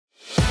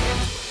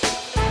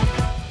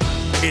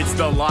It's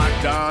the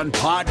Locked On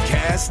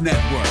Podcast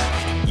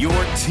Network, your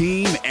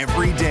team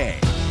every day.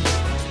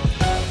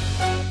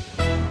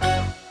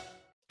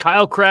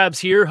 Kyle Krabs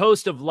here,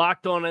 host of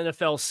Locked On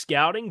NFL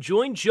Scouting.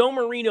 Join Joe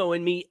Marino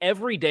and me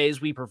every day as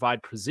we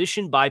provide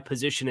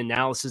position-by-position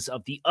analysis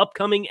of the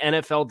upcoming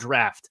NFL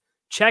Draft.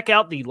 Check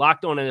out the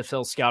Locked On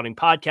NFL Scouting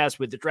podcast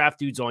with the Draft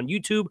Dudes on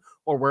YouTube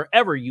or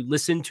wherever you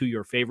listen to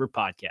your favorite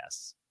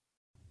podcasts.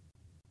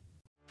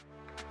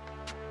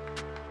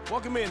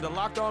 Welcome in to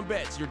Locked On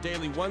Bets, your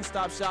daily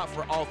one-stop shop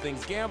for all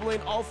things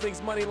gambling, all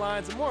things money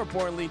lines, and more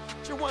importantly,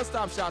 it's your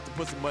one-stop shop to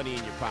put some money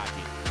in your pocket.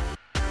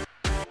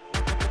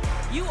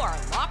 You are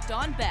Locked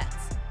On Bets,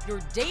 your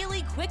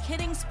daily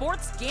quick-hitting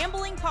sports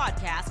gambling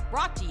podcast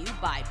brought to you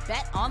by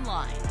Bet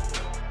Online.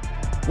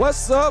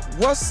 What's up?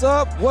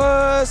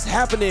 What's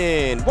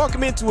happening?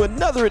 Welcome into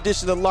another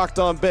edition of Locked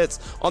On Bets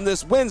on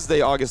this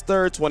Wednesday, August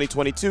 3rd,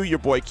 2022. Your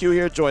boy Q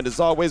here, joined as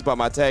always by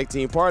my tag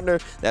team partner.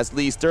 That's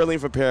Lee Sterling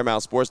from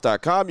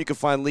ParamountSports.com. You can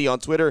find Lee on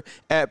Twitter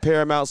at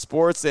Paramount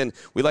Sports. And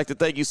we'd like to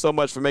thank you so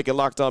much for making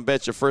Locked On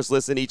Bets your first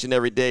listen each and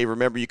every day.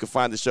 Remember, you can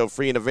find the show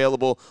free and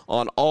available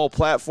on all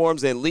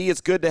platforms. And Lee,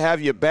 it's good to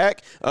have you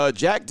back.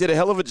 Jack did a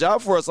hell of a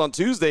job for us on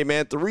Tuesday,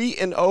 man.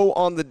 3-0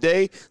 on the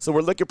day. So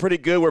we're looking pretty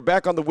good. We're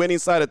back on the winning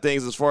side of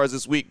things as far as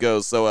this week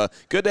goes. So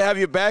good to have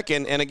you back.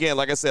 And again,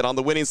 like I said, on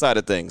the winning side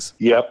of things.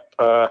 Yep.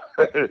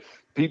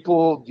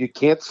 People, you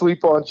can't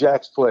sleep on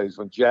Jack's plays.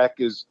 When Jack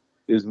is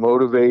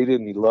motivated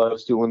and he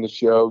loves doing the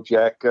show,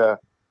 Jack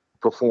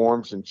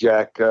performs, and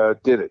Jack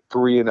did it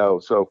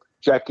 3-0. So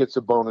Jack gets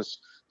a bonus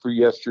for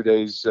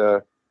yesterday's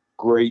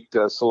great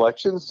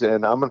selections.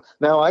 And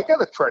now I got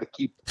to try to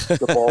keep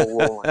the ball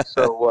rolling.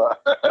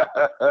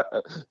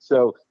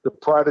 So the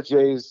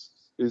prodigies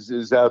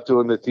is out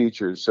doing the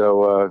teachers.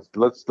 So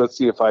let's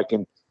see if I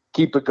can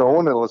keep it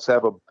going, and let's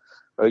have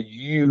a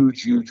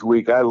huge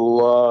week. I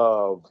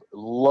love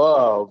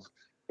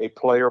a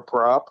player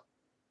prop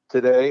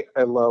today.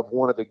 I love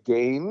one of the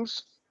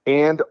games.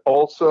 And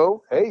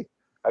also, hey,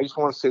 I just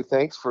want to say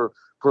thanks for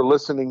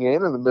listening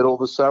in the middle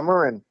of the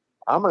summer, and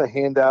I'm going to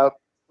hand out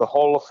the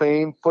Hall of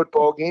Fame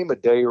football game a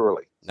day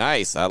early.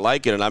 Nice. I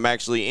like it. And I'm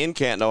actually in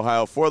Canton,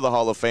 Ohio for the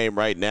Hall of Fame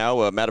right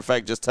now. Matter of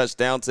fact, just touched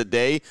down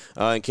today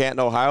in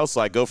Canton, Ohio.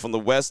 So I go from the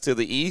west to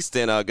the east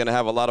and going to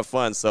have a lot of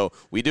fun. So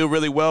we do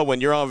really well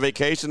when you're on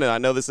vacation. And I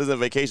know this isn't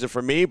vacation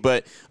for me,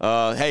 but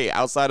hey,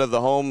 outside of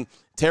the home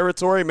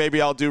territory,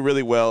 maybe I'll do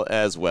really well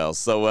as well.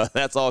 So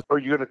that's all. Are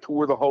you going to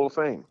tour the Hall of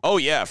Fame? Oh,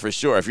 yeah, for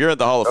sure. If you're at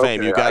the Hall of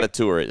Fame, you got to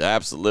tour it.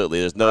 Absolutely.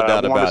 There's no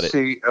doubt about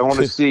it. I want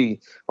to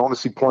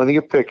see plenty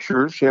of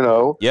pictures,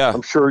 Yeah.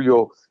 I'm sure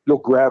you'll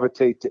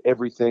gravitate to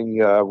everything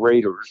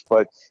Raiders,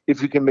 but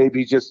if you can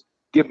maybe just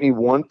give me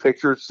one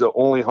picture. It's the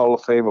only Hall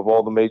of Fame of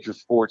all the major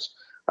sports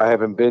I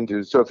haven't been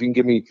to. So if you can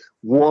give me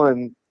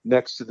one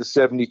next to the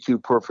 72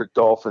 perfect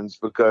Dolphins,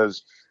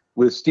 because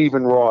with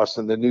Stephen Ross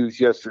in the news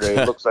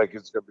yesterday, it looks like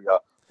it's going to be a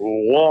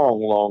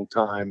long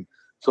time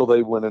till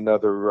they win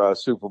another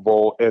Super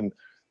Bowl. And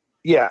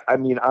yeah, I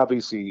mean,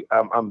 obviously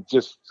I'm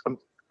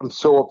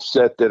so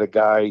upset that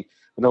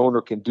an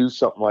owner can do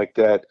something like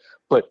that.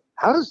 But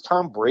how does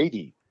Tom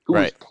Brady, who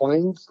was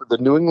playing for the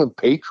New England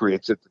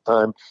Patriots at the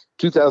time,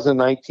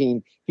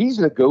 2019, he's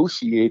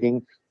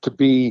negotiating to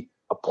be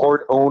a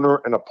part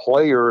owner and a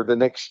player the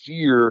next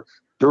year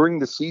during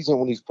the season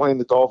when he's playing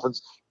the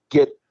Dolphins,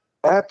 get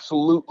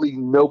absolutely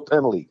no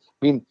penalty.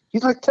 I mean,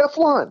 he's like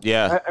Teflon.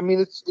 Yeah. I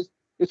mean,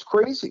 it's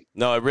crazy.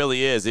 No, it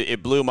really is.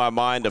 It blew my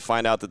mind to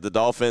find out that the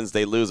Dolphins,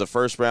 they lose a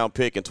first-round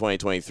pick in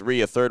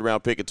 2023, a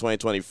third-round pick in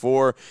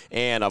 2024,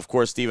 and, of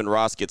course, Stephen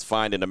Ross gets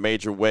fined in a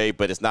major way,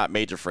 but it's not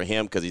major for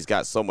him because he's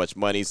got so much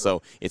money,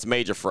 so it's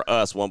major for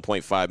us,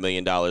 $1.5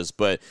 million.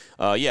 But,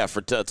 yeah,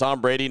 for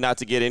Tom Brady not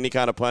to get any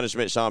kind of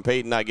punishment, Sean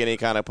Payton not getting any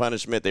kind of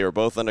punishment, they were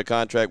both under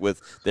contract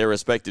with their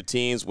respective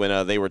teams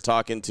when they were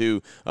talking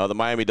to the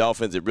Miami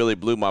Dolphins. It really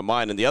blew my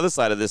mind. And the other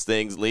side of this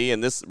thing, Lee,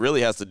 and this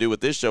really has to do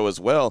with this show as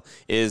well,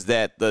 is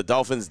that the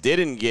Dolphins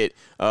didn't get,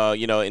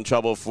 in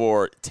trouble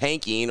for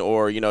tanking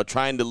or,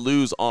 trying to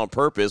lose on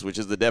purpose, which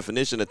is the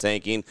definition of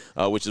tanking,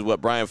 which is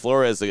what Brian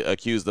Flores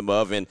accused them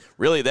of. And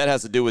really that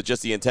has to do with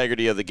just the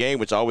integrity of the game,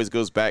 which always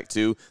goes back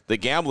to the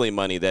gambling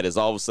money that is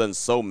all of a sudden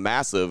so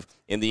massive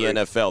in the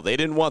NFL. They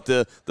didn't want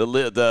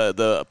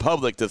the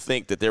public to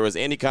think that there was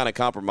any kind of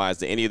compromise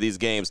to any of these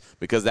games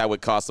because that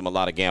would cost them a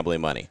lot of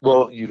gambling money.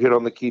 Well, you hit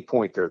on the key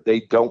point there.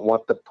 They don't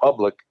want the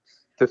public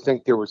to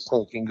think there was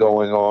tanking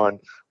going on.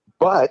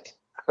 But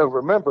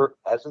remember,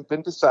 hasn't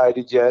been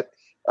decided yet.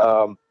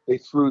 They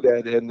threw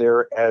that in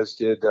there, as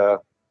did,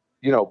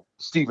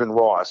 Stephen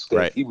Ross.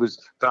 That he was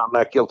found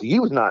not guilty.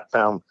 He was not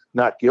found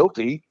not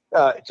guilty.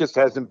 It just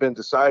hasn't been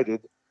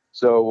decided.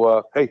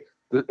 So, hey,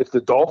 if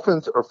the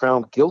Dolphins are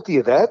found guilty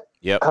of that,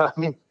 I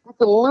mean, you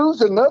can lose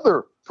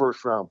another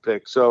first-round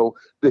pick. So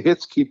the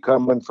hits keep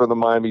coming for the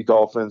Miami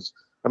Dolphins.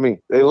 I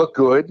mean, they look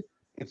good.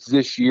 It's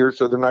this year,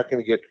 so they're not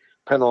going to get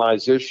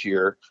penalized this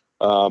year.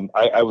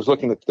 I was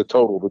looking at the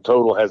total. The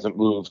total hasn't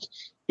moved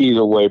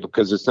either way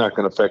because it's not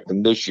going to affect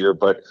them this year.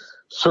 But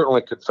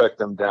certainly could affect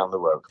them down the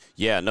road.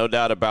 Yeah, no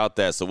doubt about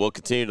that. So we'll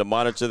continue to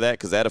monitor that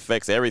because that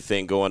affects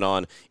everything going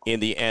on in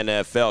the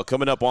NFL.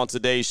 Coming up on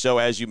today's show,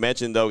 as you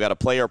mentioned, though, got a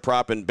player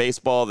prop in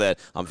baseball that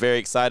I'm very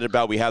excited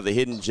about. We have the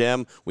hidden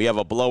gem. We have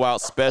a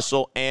blowout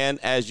special. And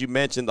as you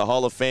mentioned, the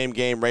Hall of Fame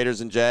game, Raiders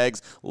and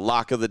Jags,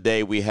 lock of the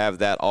day. We have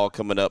that all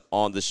coming up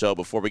on the show.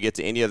 Before we get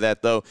to any of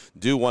that, though,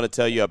 do want to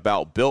tell you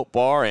about Built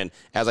Bar. And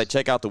as I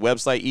check out the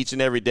website each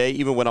and every day,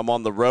 even when I'm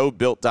on the road,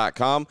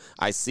 Built.com,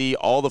 I see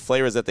all the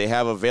flavors that they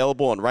have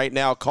available. And right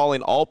now,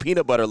 calling all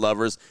peanut butter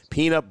lovers,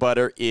 peanut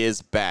butter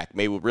is back.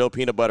 Made with real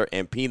peanut butter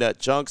and peanut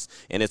chunks,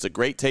 and it's a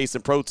great taste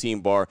and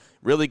protein bar.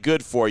 Really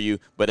good for you,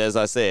 but as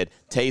I said,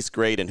 tastes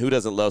great, and who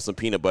doesn't love some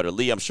peanut butter?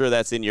 Lee, I'm sure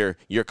that's in your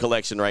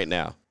collection right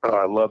now.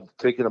 I love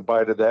taking a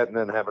bite of that and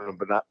then having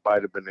a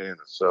bite of banana.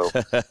 So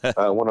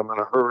when I'm in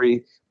a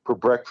hurry for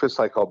breakfast,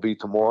 like I'll be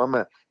tomorrow, I'm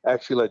going to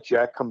actually let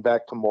Jack come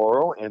back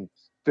tomorrow and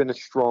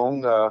finish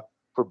strong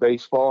for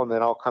baseball, and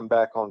then I'll come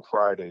back on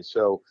Friday.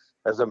 So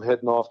as I'm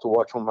heading off to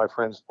watch one of my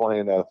friends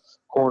playing a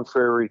Korn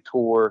Ferry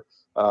Tour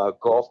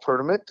golf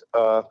tournament,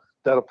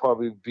 that'll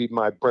probably be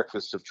my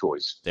breakfast of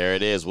choice. There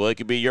it is. Well, it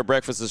could be your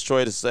breakfast of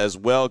choice as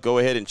well. Go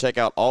ahead and check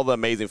out all the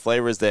amazing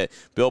flavors that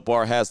Built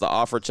Bar has to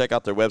offer. Check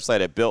out their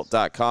website at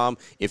Built.com.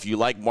 If you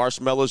like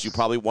marshmallows, you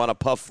probably want a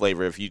puff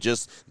flavor. If you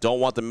just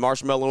don't want the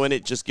marshmallow in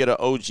it, just get an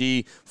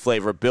OG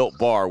flavor, Built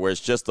Bar, where it's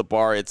just the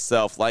bar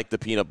itself, like the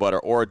peanut butter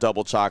or a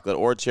double chocolate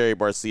or cherry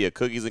barcia,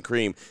 cookies and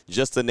cream,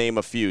 just to name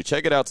a few.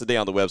 Check it out today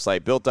on the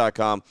website,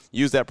 Built.com.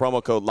 Use that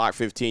promo code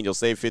LOCK15. You'll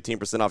save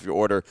 15% off your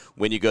order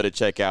when you go to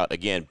checkout.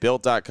 Again,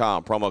 Built.com.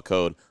 Promo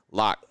code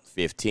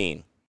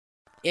LOCK15.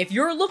 If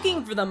you're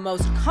looking for the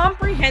most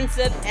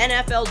comprehensive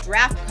NFL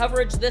draft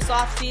coverage this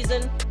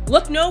offseason,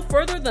 look no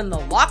further than the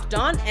Locked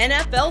On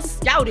NFL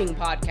Scouting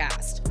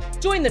Podcast.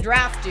 Join the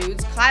draft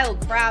dudes, Kyle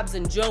Krabs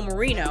and Joe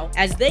Marino,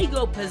 as they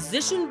go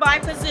position by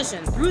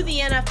position through the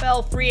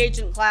NFL free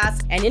agent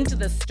class and into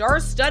the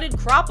star-studded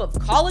crop of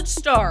college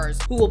stars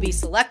who will be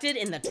selected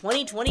in the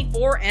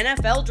 2024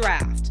 NFL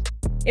Draft.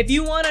 If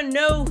you want to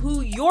know who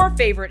your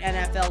favorite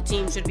NFL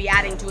team should be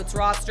adding to its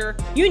roster,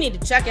 you need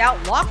to check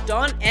out Locked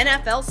On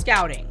NFL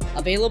Scouting,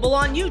 available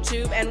on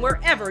YouTube and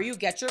wherever you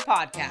get your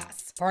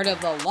podcasts. Part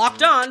of the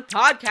Locked On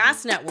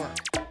Podcast Network,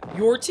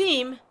 your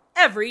team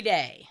every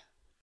day.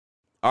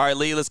 All right,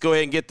 Lee, let's go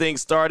ahead and get things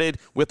started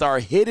with our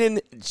hidden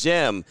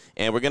gem.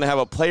 And we're going to have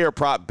a player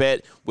prop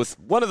bet with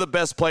one of the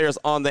best players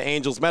on the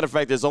Angels. Matter of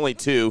fact, there's only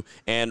two,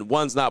 and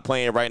one's not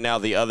playing right now.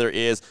 The other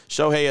is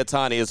Shohei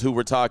Ohtani is who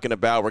we're talking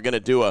about. We're going to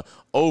do a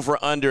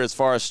over-under as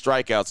far as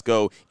strikeouts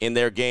go in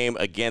their game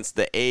against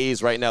the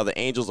A's. Right now, the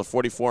Angels are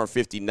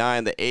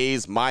 44-59. The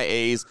A's, my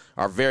A's,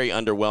 are very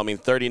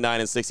underwhelming,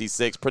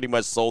 39-66. Pretty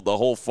much sold the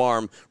whole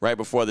farm right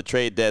before the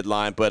trade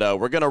deadline. But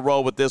we're going to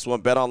roll with this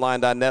one.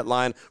 BetOnline.net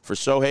line for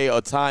Shohei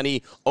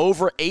Ohtani,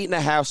 over 8.5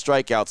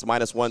 strikeouts,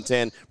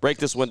 -110. Break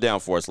this one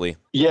down for us, Lee.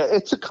 Yeah,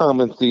 it's a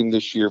common theme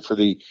this year for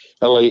the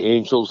LA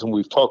Angels, and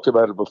we've talked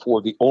about it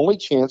before. The only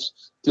chance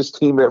this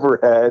team ever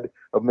had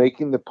of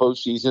making the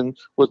postseason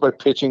was by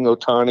pitching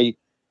Ohtani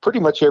pretty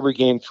much every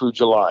game through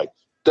July.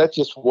 That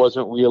just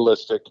wasn't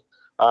realistic,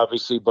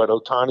 obviously, but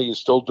Ohtani is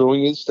still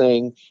doing his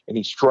thing, and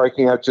he's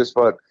striking out just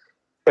about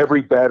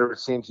every batter it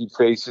seems he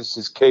faces.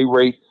 His K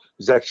rate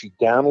is actually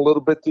down a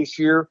little bit this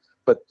year,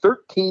 but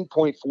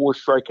 13.4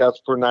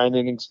 strikeouts per 9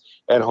 innings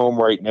at home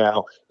right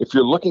now. If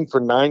you're looking for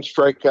 9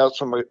 strikeouts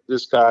from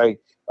this guy,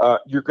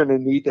 you're going to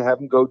need to have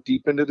him go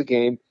deep into the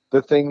game.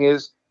 The thing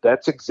is,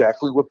 that's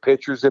exactly what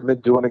pitchers have been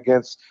doing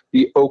against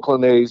the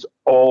Oakland A's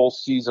all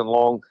season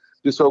long.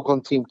 This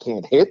Oakland team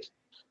can't hit.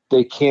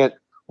 They can't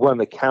run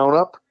the count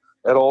up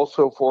at all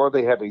so far.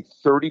 They have a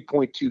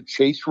 30.2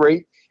 chase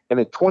rate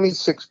and a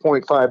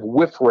 26.5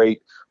 whiff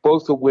rate,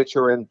 both of which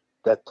are in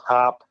the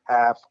top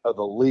half of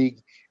the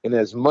league. And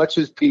as much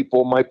as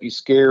people might be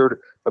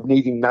scared of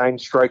needing 9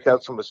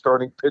 strikeouts from a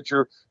starting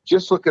pitcher,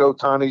 just look at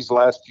Ohtani's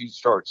last few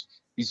starts.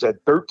 He's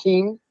had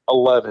 13,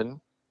 11,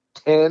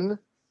 10,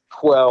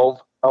 12,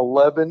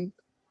 11,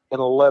 and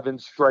 11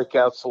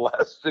 strikeouts the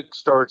last 6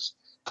 starts.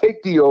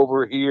 Take the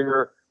over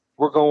here.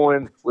 We're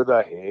going with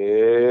a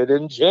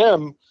hidden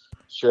gem.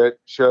 Shohei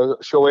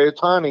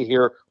Ohtani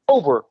here,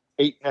 over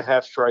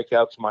 8.5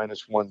 strikeouts,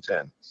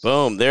 -110.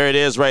 Boom. There it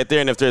is right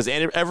there. And if there's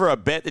ever a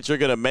bet that you're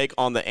going to make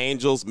on the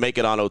Angels, make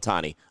it on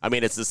Ohtani. I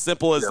mean, it's as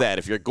simple as that.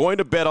 If you're going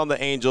to bet on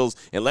the Angels,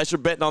 unless you're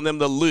betting on them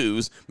to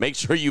lose, make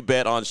sure you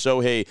bet on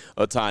Shohei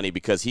Ohtani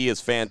because he is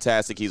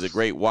fantastic. He's a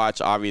great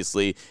watch,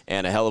 obviously,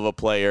 and a hell of a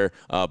player,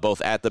 both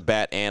at the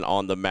bat and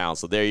on the mound.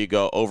 So there you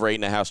go. Over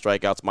 8.5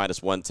 strikeouts,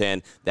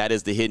 -110. That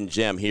is the hidden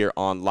gem here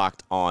on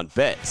Locked On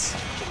Bets.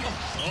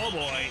 Oh,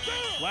 boy.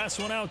 Last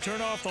one out,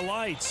 turn off the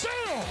lights.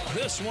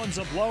 This one's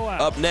a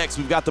blowout. Up next,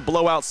 we've got the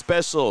blowout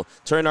special.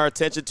 Turn our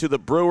attention to the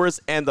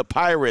Brewers and the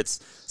Pirates.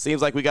 Seems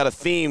like we got a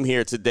theme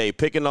here today,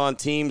 picking on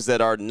teams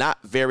that are not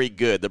very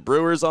good. The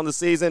Brewers on the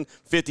season,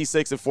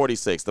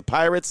 56-46. The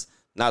Pirates,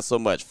 Not so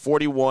much.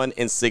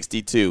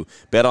 41-62.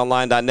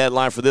 BetOnline.net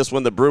line for this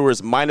one. The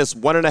Brewers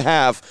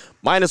 -1.5,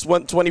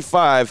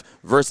 -125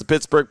 versus the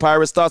Pittsburgh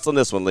Pirates. Thoughts on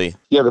this one, Lee?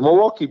 Yeah, the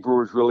Milwaukee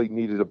Brewers really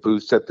needed a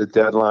boost at the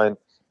deadline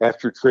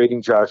after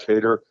trading Josh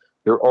Hader,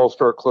 their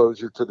all-star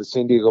closer, to the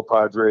San Diego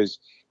Padres.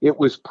 It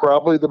was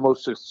probably the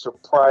most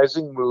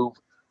surprising move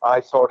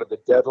I thought of the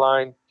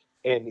deadline,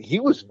 and he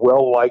was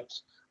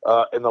well-liked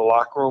in the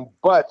locker room,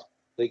 but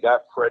they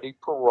got Freddie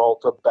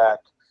Peralta back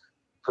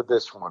for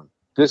this one.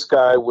 This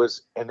guy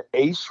was an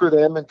ace for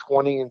them in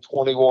 20 and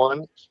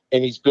 21,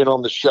 and he's been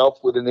on the shelf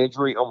with an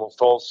injury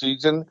almost all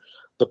season.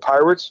 The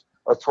Pirates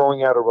are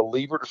throwing out a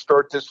reliever to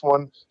start this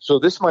one, so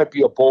this might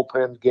be a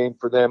bullpen game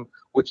for them,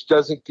 which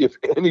doesn't give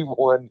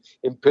anyone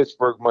in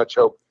Pittsburgh much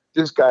hope.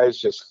 This guy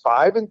is just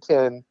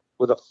 5-10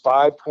 with a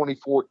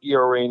 5.24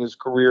 ERA in his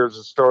career as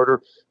a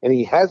starter, and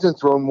he hasn't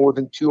thrown more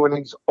than 2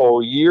 innings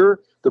all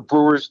year. The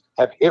Brewers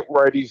have hit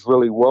righties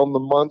really well in the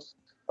month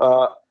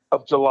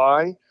of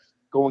July,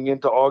 going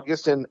into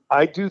August, and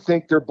I do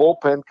think their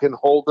bullpen can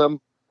hold them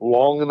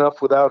long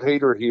enough without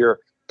Hader here.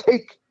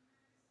 Take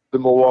the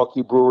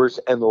Milwaukee Brewers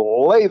and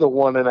lay the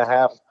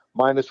 1.5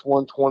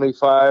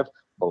 -125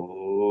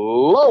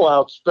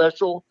 blowout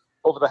special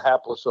over the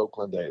hapless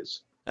Oakland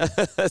A's.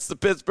 That's the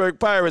Pittsburgh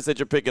Pirates that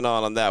you're picking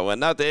on that one,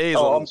 not the A's.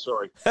 Oh, I'm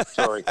sorry.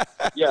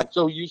 Yeah, I'm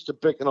so used to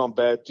picking on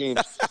bad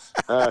teams.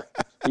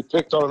 We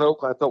picked on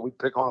Oakland. I thought we'd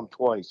pick on them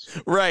twice.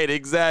 Right,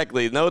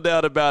 exactly. No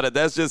doubt about it.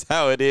 That's just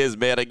how it is,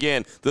 man.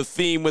 Again, the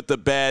theme with the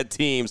bad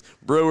teams,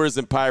 Brewers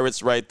and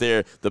Pirates right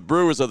there. The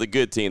Brewers are the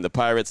good team. The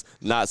Pirates,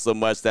 not so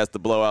much. That's the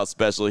blowout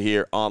special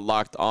here on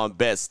Locked On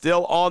Bets.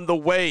 Still on the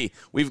way.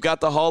 We've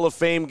got the Hall of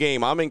Fame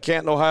game. I'm in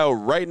Canton, Ohio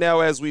right now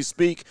as we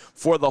speak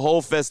for the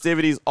whole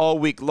festivities all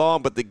week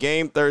long. But the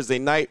game Thursday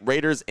night,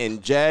 Raiders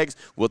and Jags,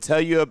 we'll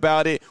tell you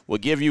about it. We'll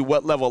give you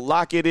what level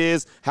lock it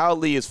is, how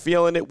Lee is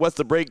feeling it, what's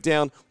the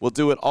breakdown. We'll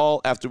do it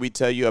all after we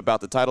tell you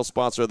about the title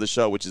sponsor of the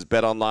show, which is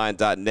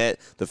betonline.net,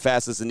 the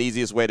fastest and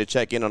easiest way to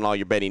check in on all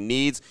your betting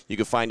needs. You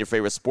can find your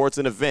favorite sports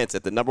and events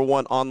at the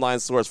 #1 online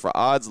source for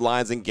odds,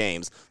 lines, and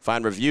games.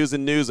 Find reviews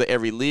and news of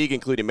every league,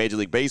 including Major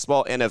League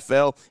Baseball,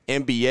 NFL,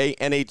 NBA,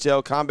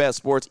 NHL, combat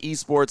sports,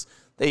 esports.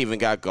 They even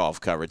got golf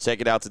covered. Check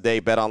it out today,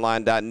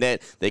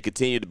 betonline.net. They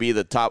continue to be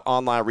the top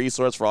online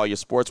resource for all your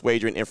sports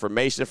wagering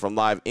information, from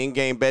live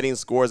in-game betting,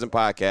 scores, and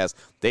podcasts.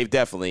 They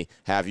definitely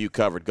have you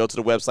covered. Go to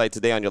the website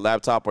today on your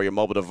laptop or your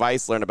mobile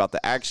device. Learn about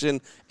the action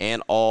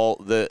and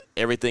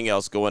everything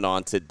else going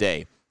on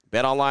today.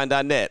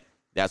 betonline.net,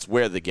 that's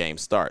where the game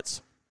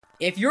starts.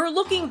 If you're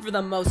looking for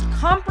the most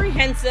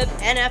comprehensive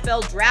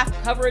NFL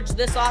draft coverage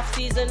this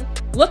offseason,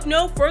 look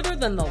no further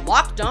than the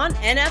Locked On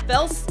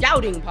NFL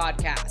Scouting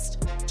Podcast.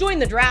 Join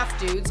the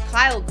draft dudes,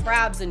 Kyle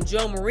Krabs and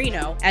Joe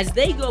Marino, as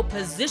they go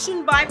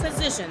position by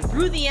position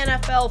through the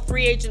NFL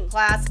free agent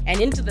class and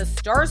into the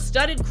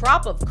star-studded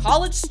crop of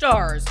college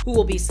stars who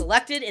will be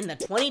selected in the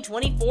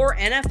 2024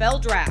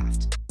 NFL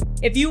Draft.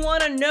 If you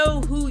want to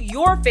know who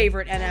your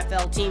favorite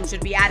NFL team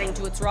should be adding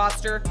to its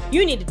roster,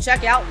 you need to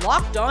check out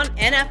Locked On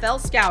NFL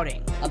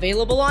Scouting,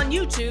 available on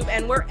YouTube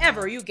and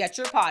wherever you get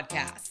your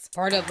podcasts.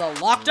 Part of the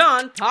Locked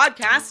On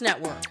Podcast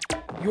Network,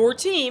 your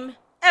team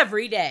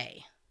every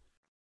day.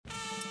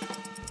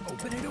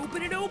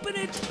 Open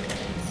it.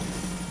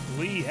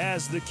 Lee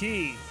has the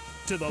key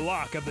to the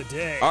lock of the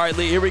day. All right,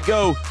 Lee, here we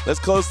go. Let's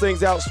close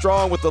things out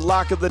strong with the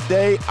lock of the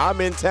day.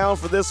 I'm in town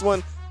for this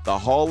one. The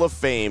Hall of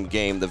Fame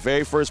game, the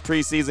very first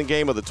preseason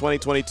game of the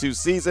 2022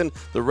 season,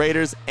 the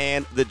Raiders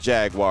and the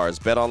Jaguars.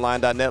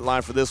 BetOnline.net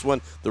line for this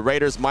one, the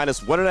Raiders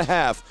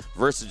 -1.5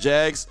 versus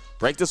Jags.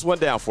 Break this one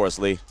down for us,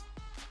 Lee.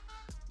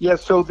 Yeah,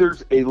 so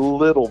there's a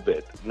little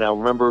bit, now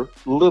remember,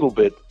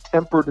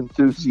 tempered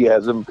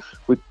enthusiasm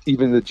with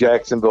even the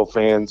Jacksonville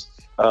fans.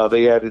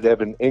 They added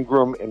Evan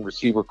Ingram and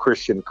receiver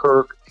Christian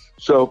Kirk.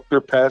 So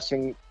their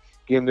passing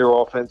game, their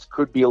offense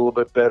could be a little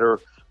bit better.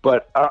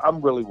 But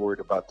I'm really worried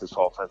about this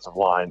offensive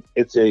line.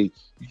 It's a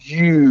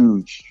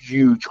huge,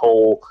 huge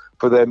hole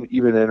for them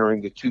even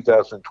entering the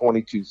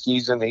 2022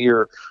 season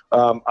here.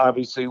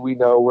 Obviously, we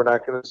know we're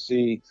not going to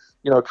see,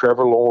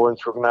 Trevor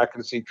Lawrence. We're not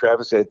going to see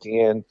Travis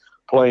Etienne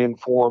playing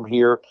for him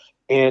here.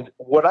 And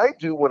what I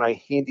do when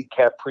I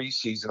handicap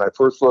preseason, I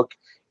first look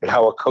at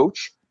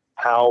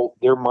how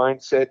their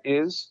mindset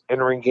is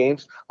entering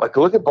games. Like,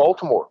 look at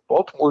Baltimore.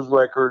 Baltimore's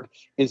record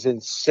is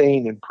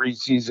insane in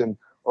preseason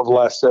of the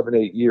last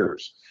 7-8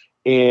 years.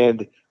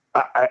 And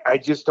I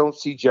just don't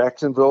see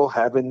Jacksonville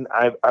having –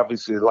 I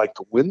obviously like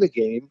to win the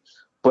game,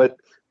 but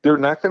they're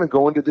not going to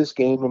go into this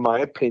game, in my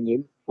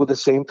opinion, with the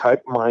same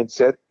type of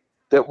mindset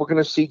that we're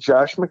going to see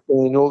Josh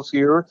McDaniels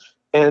here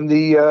and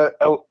the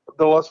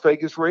Las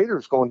Vegas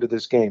Raiders go into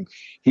this game.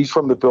 He's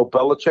from the Bill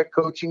Belichick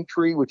coaching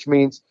tree, which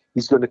means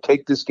he's going to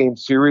take this game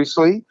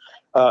seriously.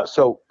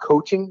 So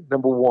coaching,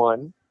 number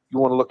one, you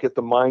want to look at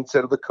the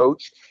mindset of the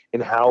coach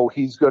and how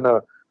he's going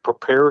to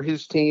prepare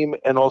his team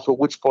and also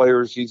which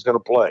players he's going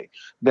to play.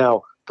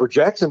 Now, for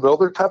Jacksonville,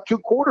 their top two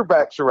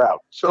quarterbacks are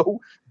out. So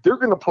they're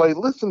going to play.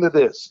 Listen to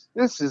this.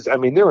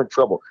 They're in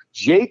trouble.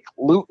 Jake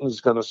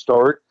Luton's going to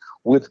start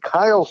with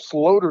Kyle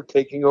Sloter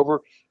taking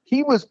over.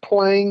 He was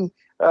playing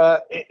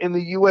in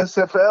the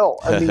USFL.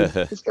 I mean,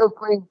 this guy was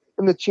playing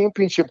in the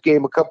championship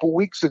game a couple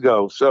weeks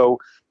ago, so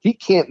he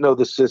can't know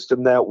the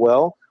system that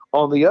well.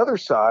 On the other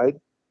side,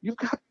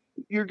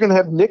 you're going to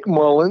have Nick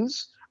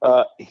Mullins.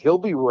 He'll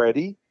be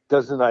ready,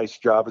 does a nice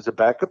job as a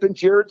backup, and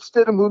Jarrett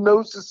Stidham, who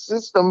knows the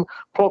system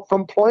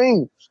from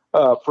playing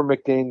for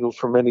McDaniels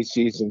for many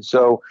seasons.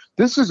 So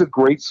this is a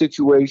great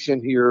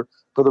situation here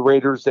for the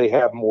Raiders. They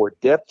have more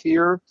depth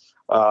here,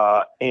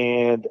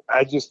 and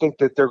I just think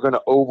that they're going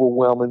to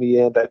overwhelm in the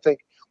end. I think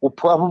we'll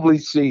probably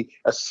see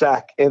a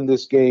sack in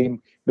this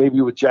game,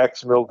 maybe with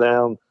Jacksonville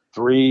down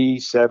 3,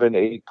 7,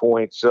 8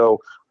 points. So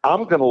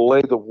I'm going to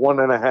lay the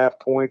 1.5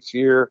 points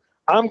here.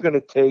 I'm going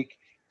to take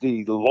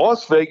the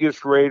Las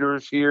Vegas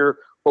Raiders here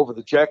over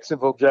the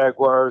Jacksonville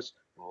Jaguars.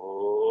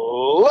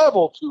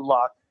 Level 2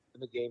 lock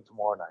in the game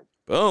tomorrow night.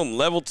 Boom,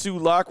 level 2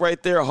 lock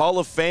right there. Hall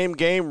of Fame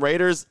game.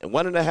 Raiders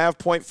 1.5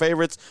 point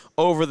favorites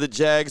over the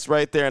Jags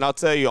right there. And I'll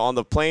tell you, on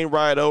the plane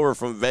ride over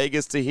from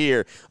Vegas to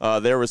here,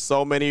 there were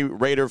so many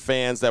Raider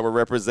fans that were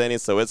representing.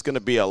 So it's going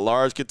to be a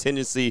large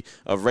contingency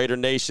of Raider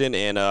Nation.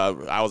 And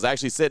I was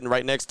actually sitting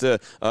right next to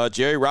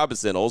Jerry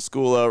Robinson, old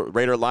school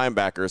Raider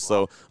linebacker.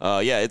 So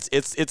yeah,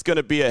 it's going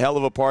to be a hell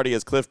of a party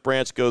as Cliff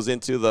Branch goes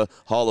into the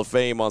Hall of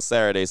Fame on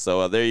Saturday.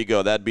 So there you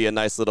go. That'd be a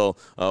nice little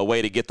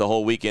way to get the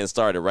whole weekend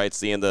started, right?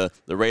 Seeing the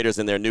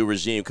Raiders and their new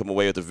regime come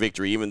away with a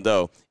victory, even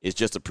though it's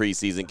just a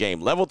preseason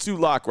game. Level 2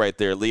 lock right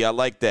there, Lee. I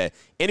like that.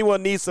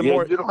 Anyone needs some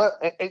more? You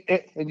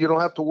don't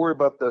have to worry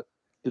about the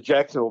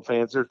Jacksonville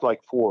fans. There's like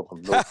 4 of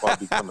them. They'll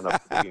probably be coming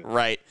up to the game.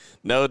 Right.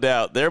 No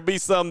doubt. There'll be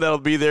some that'll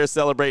be there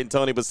celebrating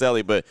Tony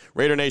Boselli, but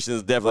Raider Nation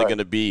is definitely going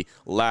to be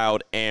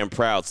loud and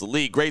proud. So,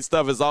 Lee, great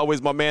stuff as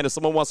always, my man. If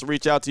someone wants to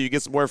reach out to you,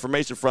 get some more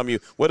information from you,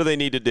 what do they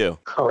need to do?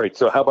 All right.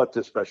 So how about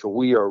this special?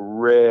 We are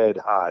red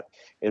hot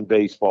in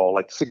baseball,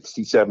 like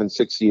 67,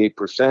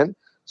 68%.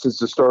 Since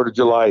the start of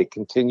July, it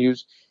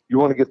continues. You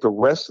want to get the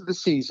rest of the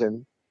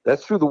season.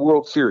 That's through the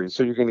World Series.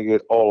 So you're going to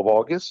get all of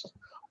August,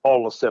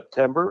 all of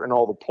September, and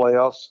all the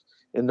playoffs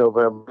in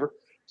November.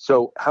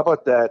 So how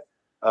about that?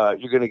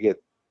 You're going to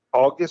get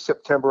August,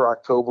 September,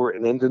 October,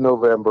 and into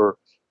November.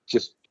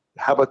 Just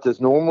how about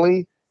this?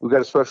 Normally, we've got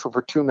a special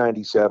for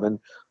 $297,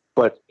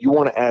 but you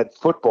want to add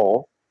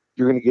football.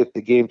 You're going to get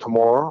the game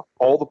tomorrow,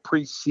 all the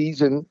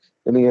preseason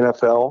in the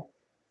NFL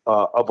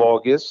of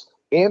August,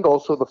 and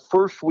also the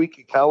first week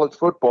of college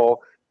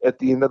football at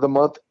the end of the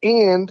month,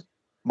 and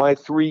my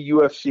 3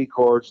 UFC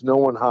cards, no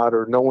one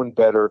hotter, no one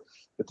better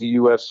at the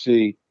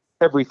UFC,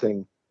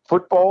 everything,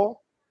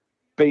 football,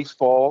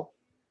 baseball,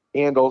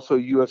 and also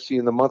UFC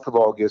in the month of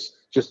August,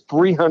 just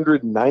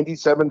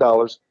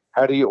 $397.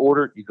 How do you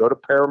order it? You go to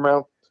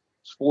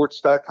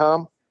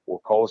ParamountSports.com or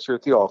call us here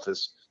at the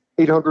office,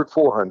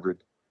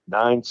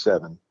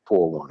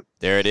 800-400-9741.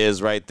 There it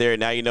is right there.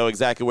 Now you know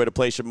exactly where to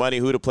place your money,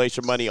 who to place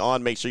your money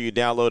on. Make sure you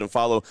download and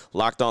follow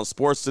Locked On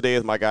Sports Today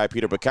with my guy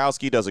Peter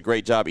Bukowski. Does a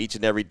great job each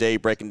and every day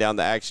breaking down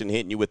the action,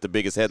 hitting you with the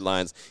biggest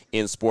headlines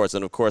in sports.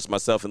 And, of course,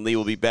 myself and Lee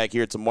will be back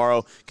here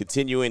tomorrow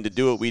continuing to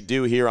do what we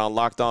do here on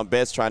Locked On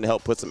Bets, trying to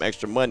help put some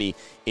extra money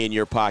in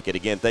your pocket.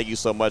 Again, thank you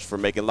so much for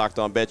making Locked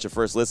On Bets your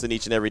first listen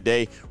each and every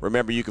day.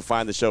 Remember, you can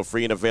find the show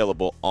free and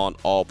available on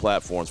all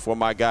platforms. For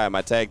my guy,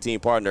 my tag team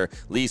partner,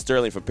 Lee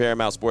Sterling from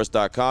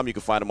ParamountSports.com, you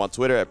can find him on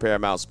Twitter at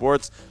Paramount Sports.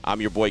 I'm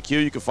your boy Q.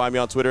 You can find me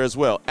on Twitter as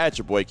well, at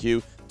your boy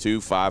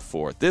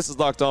Q254. This is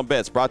Locked On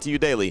Bets, brought to you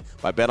daily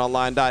by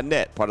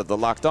BetOnline.net, part of the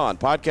Locked On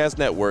Podcast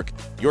Network,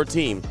 your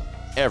team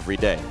every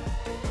day.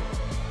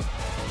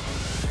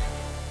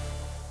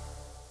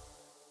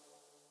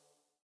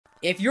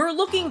 If you're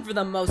looking for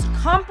the most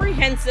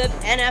comprehensive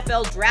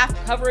NFL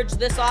draft coverage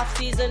this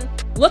offseason,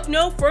 look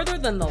no further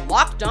than the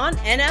Locked On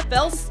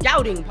NFL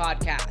Scouting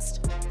Podcast.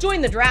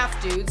 Join the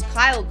draft dudes,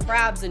 Kyle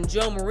Krabs and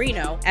Joe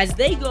Marino, as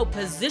they go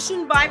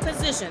position by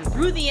position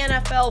through the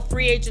NFL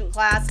free agent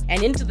class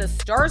and into the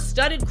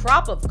star-studded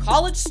crop of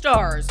college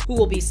stars who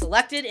will be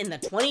selected in the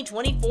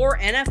 2024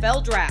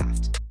 NFL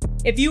Draft.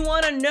 If you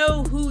want to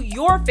know who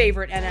your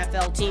favorite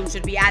NFL team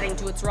should be adding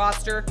to its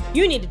roster,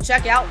 you need to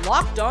check out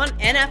Locked On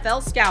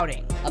NFL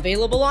Scouting,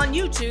 available on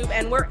YouTube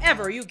and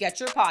wherever you get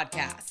your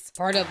podcasts.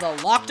 Part of the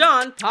Locked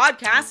On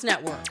Podcast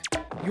Network,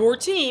 your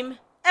team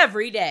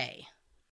every day.